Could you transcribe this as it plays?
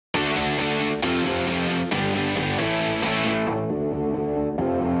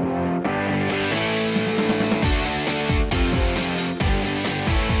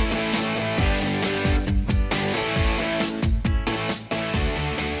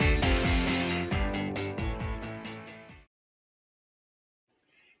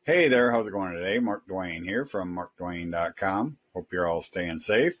Hey there, how's it going today? Mark Dwayne here from markdwayne.com. Hope you're all staying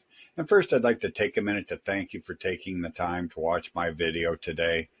safe. And first, I'd like to take a minute to thank you for taking the time to watch my video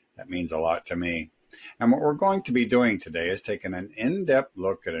today. That means a lot to me. And what we're going to be doing today is taking an in-depth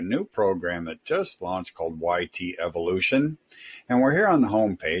look at a new program that just launched called YT Evolution. And we're here on the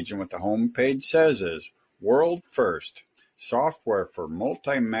home page, and what the home page says is World First, software for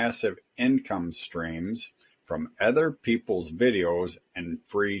multi-massive income streams from other people's videos and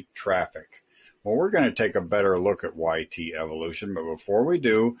free traffic. Well, we're going to take a better look at YT Evolution, but before we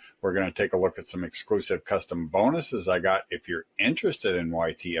do, we're going to take a look at some exclusive custom bonuses I got if you're interested in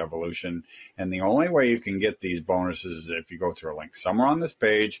YT Evolution. And the only way you can get these bonuses is if you go through a link somewhere on this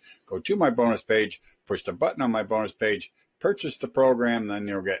page, go to my bonus page, push the button on my bonus page, purchase the program, then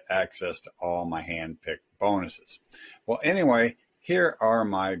you'll get access to all my hand-picked bonuses. Well, anyway, here are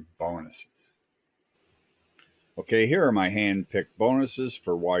my bonuses. Okay, here are my hand-picked bonuses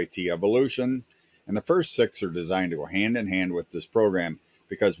for YT Evolution, and the first 6 are designed to go hand in hand with this program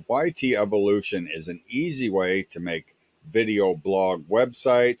because YT Evolution is an easy way to make video blog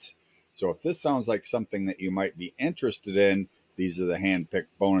websites. So if this sounds like something that you might be interested in, these are the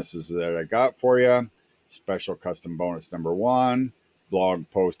hand-picked bonuses that I got for you. Special custom bonus number 1, blog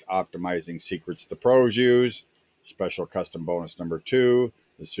post optimizing secrets the pros use. Special custom bonus number 2,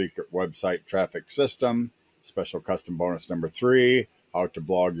 the secret website traffic system. Special custom bonus number 3, how to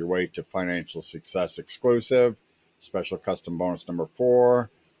blog your way to financial success exclusive. Special custom bonus number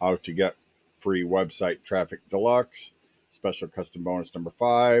 4, how to get free website traffic deluxe. Special custom bonus number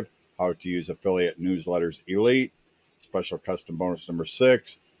 5, how to use affiliate newsletters elite. Special custom bonus number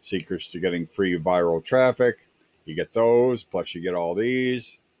 6, secrets to getting free viral traffic. You get those, plus you get all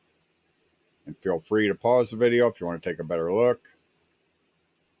these. And feel free to pause the video if you want to take a better look.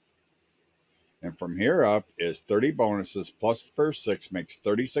 And from here up is 30 bonuses plus the first 6 makes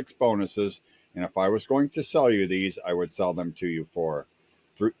 36 bonuses. And if I was going to sell you these, I would sell them to you for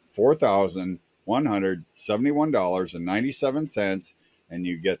 $4,171.97. And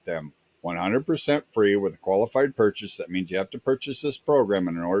you get them 100% free with a qualified purchase. That means you have to purchase this program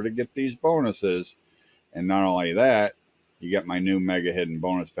in order to get these bonuses. And not only that, you get my new Mega Hidden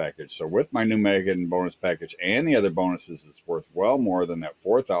bonus package. So with my new Mega Hidden bonus package and the other bonuses, it's worth well more than that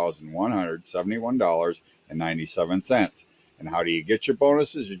 $4,171.97. And how do you get your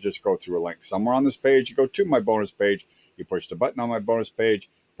bonuses? You just go through a link somewhere on this page. You go to my bonus page, you push the button on my bonus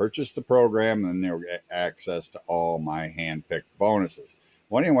page, purchase the program, and then you'll get access to all my hand-picked bonuses.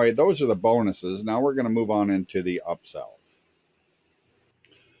 Well, anyway, those are the bonuses. Now we're going to move on into the upsells.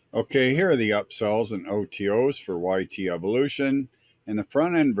 Okay, here are the upsells and OTOs for YT Evolution. And the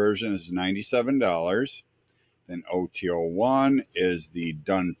front end version is $97. Then OTO 1 is the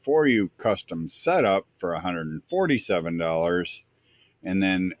done for you custom setup for $147. And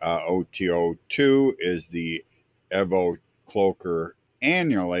then OTO 2 is the Evo Cloaker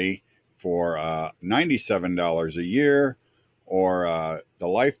annually for $97 a year. Or the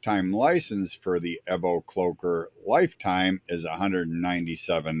lifetime license for the Evo Cloaker lifetime is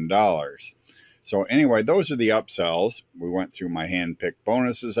 $197. So anyway, those are the upsells. We went through my hand-picked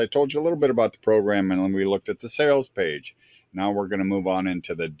bonuses. I told you a little bit about the program, and then we looked at the sales page. Now we're going to move on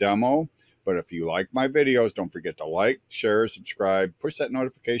into the demo. But if you like my videos, don't forget to like, share, subscribe, push that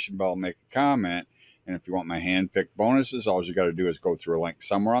notification bell, make a comment. And if you want my hand-picked bonuses, all you got to do is go through a link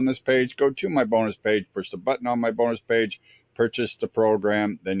somewhere on this page, go to my bonus page, push the button on my bonus page, purchase the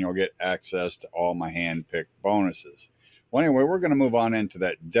program, then you'll get access to all my hand-picked bonuses. Well, anyway, we're going to move on into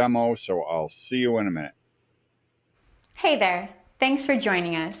that demo, so I'll see you in a minute. Hey there, thanks for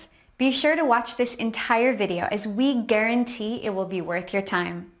joining us. Be sure to watch this entire video as we guarantee it will be worth your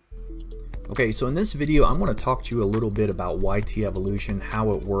time. Okay, so in this video, I'm going to talk to you a little bit about YT Evolution,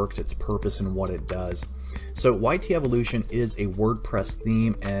 how it works, its purpose, and what it does. So YT Evolution is a WordPress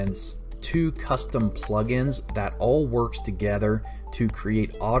theme and 2 custom plugins that all works together to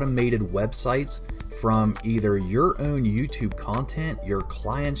create automated websites from either your own YouTube content, your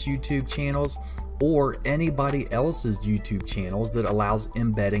client's YouTube channels, or anybody else's YouTube channels that allows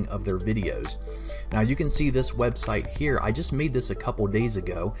embedding of their videos. Now you can see this website here. I just made this a couple days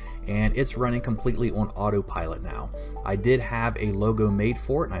ago and it's running completely on autopilot now. I did have a logo made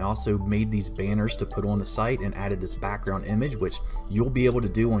for it, and I also made these banners to put on the site and added this background image, which you'll be able to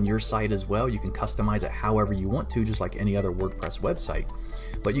do on your site as well. You can customize it however you want to, just like any other WordPress website.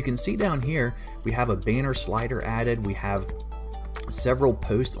 But you can see down here, we have a banner slider added. We have several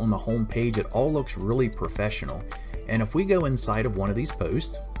posts on the home page. It all looks really professional. And if we go inside of one of these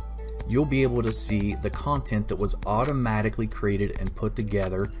posts, you'll be able to see the content that was automatically created and put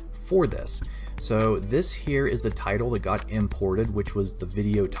together for this. So this here is the title that got imported, which was the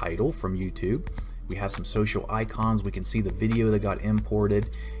video title from YouTube. We have some social icons. We can see the video that got imported.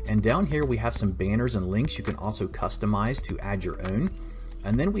 And down here we have some banners and links you can also customize to add your own.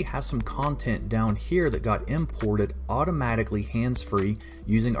 And then we have some content down here that got imported automatically hands-free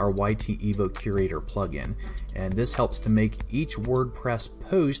using our YT Evo Curator plugin. And this helps to make each WordPress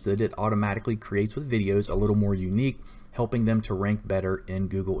post that it automatically creates with videos a little more unique, helping them to rank better in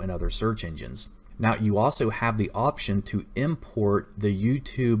Google and other search engines. Now you also have the option to import the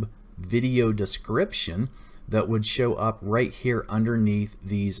YouTube video description that would show up right here underneath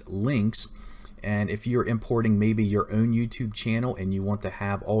these links. And if you're importing maybe your own YouTube channel and you want to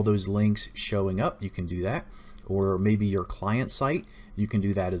have all those links showing up, you can do that. Or maybe your client site, you can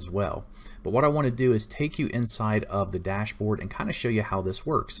do that as well. But what I want to do is take you inside of the dashboard and kind of show you how this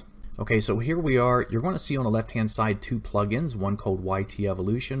works. Okay, so here we are. You're going to see on the left-hand side two plugins, one called YT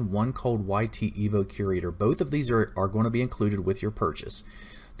Evolution, one called YT Evo Curator. Both of these are going to be included with your purchase.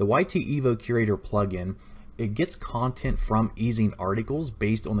 The YT Evo Curator plugin, it gets content from Ezine articles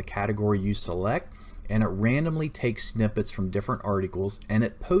based on the category you select, and it randomly takes snippets from different articles and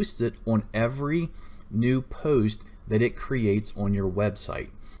it posts it on every new post that it creates on your website.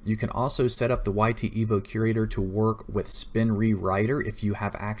 You can also set up the YT Evo Curator to work with Spin Rewriter if you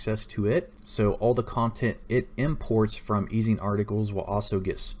have access to it. So all the content it imports from Ezine articles will also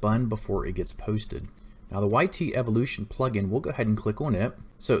get spun before it gets posted. Now the YT Evolution plugin, we'll go ahead and click on it.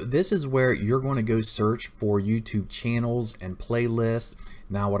 So this is where you're going to go search for YouTube channels and playlists.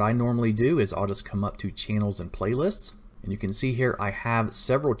 Now what I normally do is I'll just come up to channels and playlists. And you can see here I have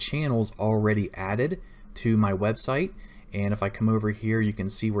several channels already added to my website. And if I come over here, you can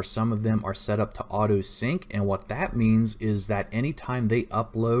see where some of them are set up to auto sync. And what that means is that anytime they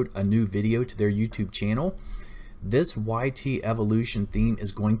upload a new video to their YouTube channel, this YT Evolution theme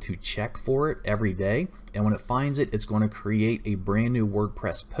is going to check for it every day. And when it finds it, it's going to create a brand new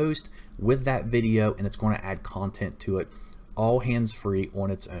WordPress post with that video, and it's going to add content to it, all hands-free on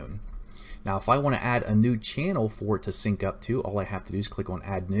its own. Now, if I want to add a new channel for it to sync up to, all I have to do is click on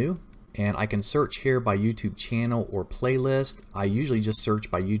Add New. And I can search here by YouTube channel or playlist. I usually just search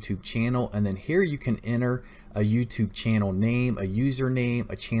by YouTube channel, and then here you can enter a YouTube channel name, a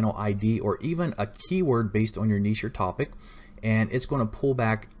username, a channel ID, or even a keyword based on your niche or topic. And it's going to pull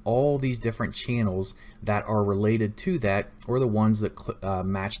back all these different channels that are related to that, or the ones that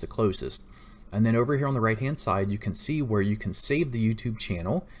match the closest. And then over here on the right hand side, you can see where you can save the YouTube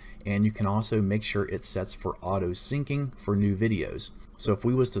channel, and you can also make sure it sets for auto syncing for new videos. So if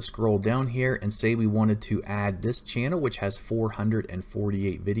we was to scroll down here and say we wanted to add this channel, which has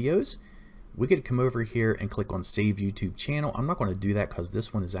 448 videos, we could come over here and click on Save YouTube Channel. I'm not going to do that because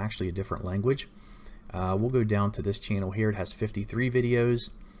this one is actually a different language. We'll go down to this channel here. It has 53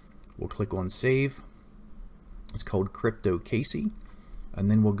 videos. We'll click on Save. It's called Crypto Casey.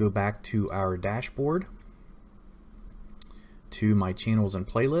 And then we'll go back to our dashboard, to my channels and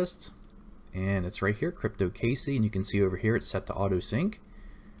playlists. And it's right here, Crypto Casey, and you can see over here it's set to auto sync.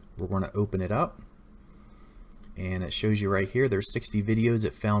 We're going to open it up, and it shows you right here there's 60 videos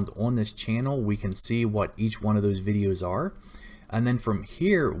it found on this channel. We can see what each one of those videos are, and then from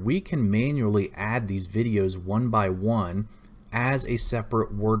here we can manually add these videos one by one as a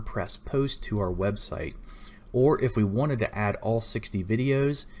separate WordPress post to our website. Or if we wanted to add all 60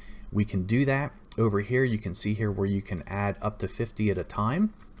 videos, we can do that. Over here you can see here where you can add up to 50 at a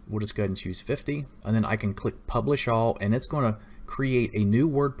time. We'll just go ahead and choose 50, and then I can click Publish All, and it's going to create a new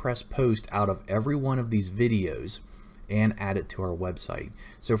WordPress post out of every one of these videos and add it to our website.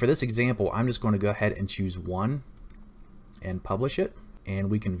 So for this example, I'm just going to go ahead and choose one and publish it, and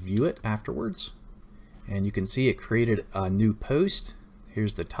we can view it afterwards. And you can see it created a new post.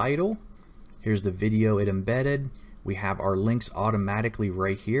 Here's the title. Here's the video it embedded. We have our links automatically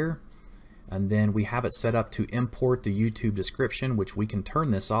right here. And then we have it set up to import the YouTube description, which we can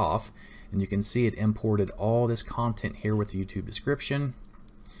turn this off. And you can see it imported all this content here with the YouTube description.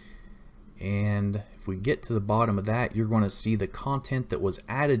 And if we get to the bottom of that, you're going to see the content that was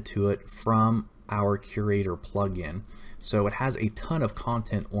added to it from our Curator plugin. So it has a ton of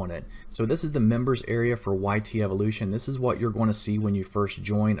content on it. So this is the members area for YT Evolution. This is what you're going to see when you first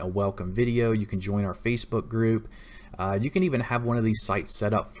join a welcome video. You can join our Facebook group. You can even have one of these sites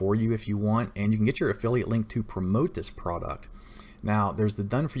set up for you if you want, and you can get your affiliate link to promote this product. Now there's the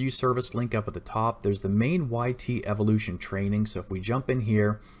Done For You service link up at the top. There's the main YT Evolution training. So if we jump in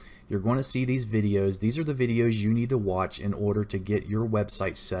here, you're going to see these videos. These are the videos you need to watch in order to get your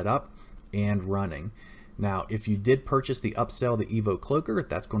website set up and running. Now, if you did purchase the upsell, the Evo Cloaker,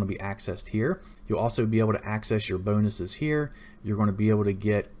 that's going to be accessed here. You'll also be able to access your bonuses here. You're going to be able to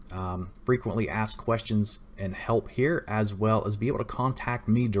get frequently asked questions and help here, as well as be able to contact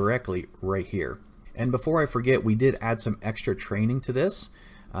me directly right here. And before I forget, we did add some extra training to this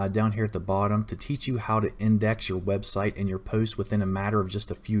down here at the bottom to teach you how to index your website and your posts within a matter of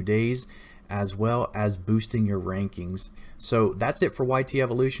just a few days, as well as boosting your rankings. So that's it for YT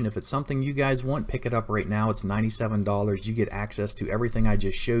Evolution. If it's something you guys want, pick it up right now. It's $97. You get access to everything I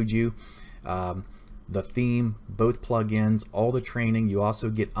just showed you. The theme, both plugins, all the training. You also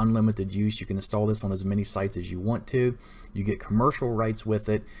get unlimited use. You can install this on as many sites as you want to. You get commercial rights with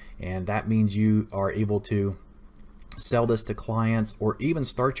it, and that means you are able to sell this to clients or even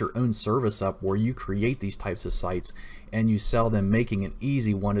start your own service up where you create these types of sites and you sell them, making an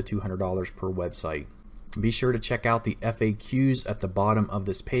easy $100 to $200 per website. Be sure to check out the FAQs at the bottom of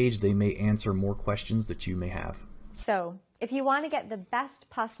this page. They may answer more questions that you may have. So, if you want to get the best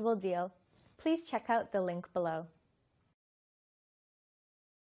possible deal, please check out the link below.